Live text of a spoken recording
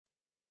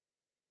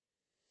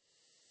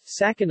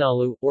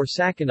Sakinalu, or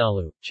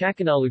Sakinalu,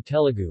 Chakinalu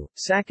Telugu,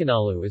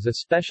 Sakinalu is a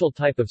special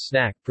type of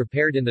snack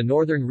prepared in the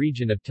northern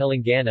region of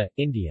Telangana,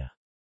 India.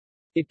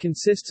 It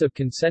consists of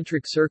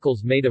concentric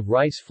circles made of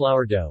rice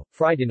flour dough,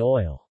 fried in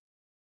oil.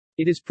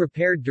 It is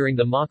prepared during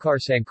the Makar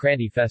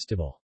Sankranti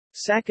festival.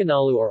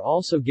 Sakinalu are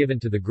also given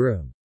to the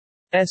groom's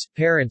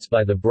parents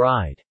by the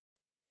bride's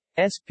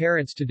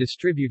parents to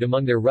distribute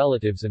among their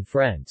relatives and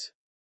friends.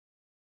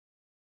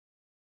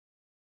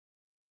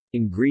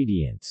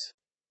 Ingredients.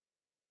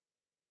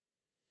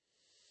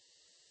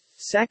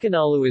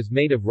 Sakinalu is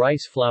made of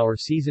rice flour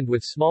seasoned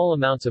with small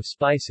amounts of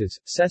spices,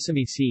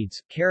 sesame seeds,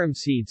 carom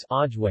seeds,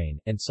 ajwain,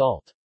 and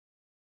salt.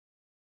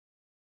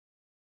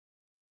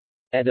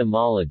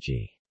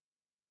 Etymology.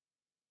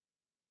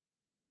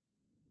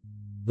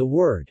 The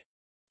word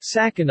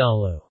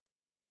Sakinalu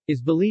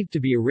is believed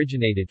to be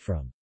originated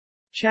from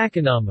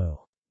Chakanamu,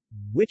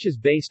 which is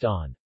based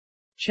on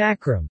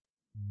chakram,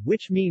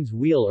 which means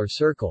wheel or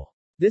circle.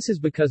 This is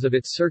because of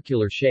its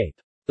circular shape.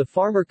 The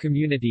farmer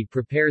community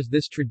prepares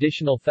this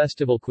traditional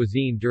festival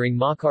cuisine during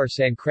Makar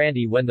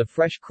Sankranti when the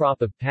fresh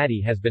crop of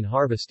paddy has been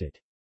harvested.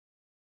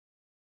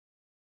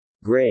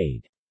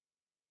 Grade.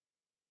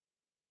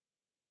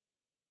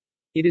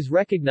 It is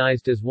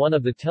recognized as one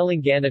of the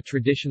Telangana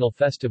traditional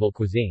festival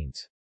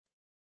cuisines.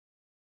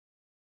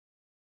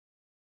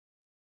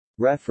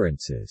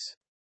 References.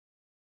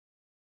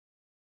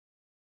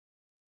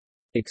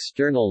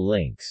 External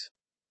links.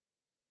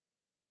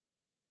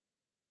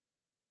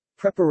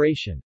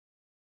 Preparation.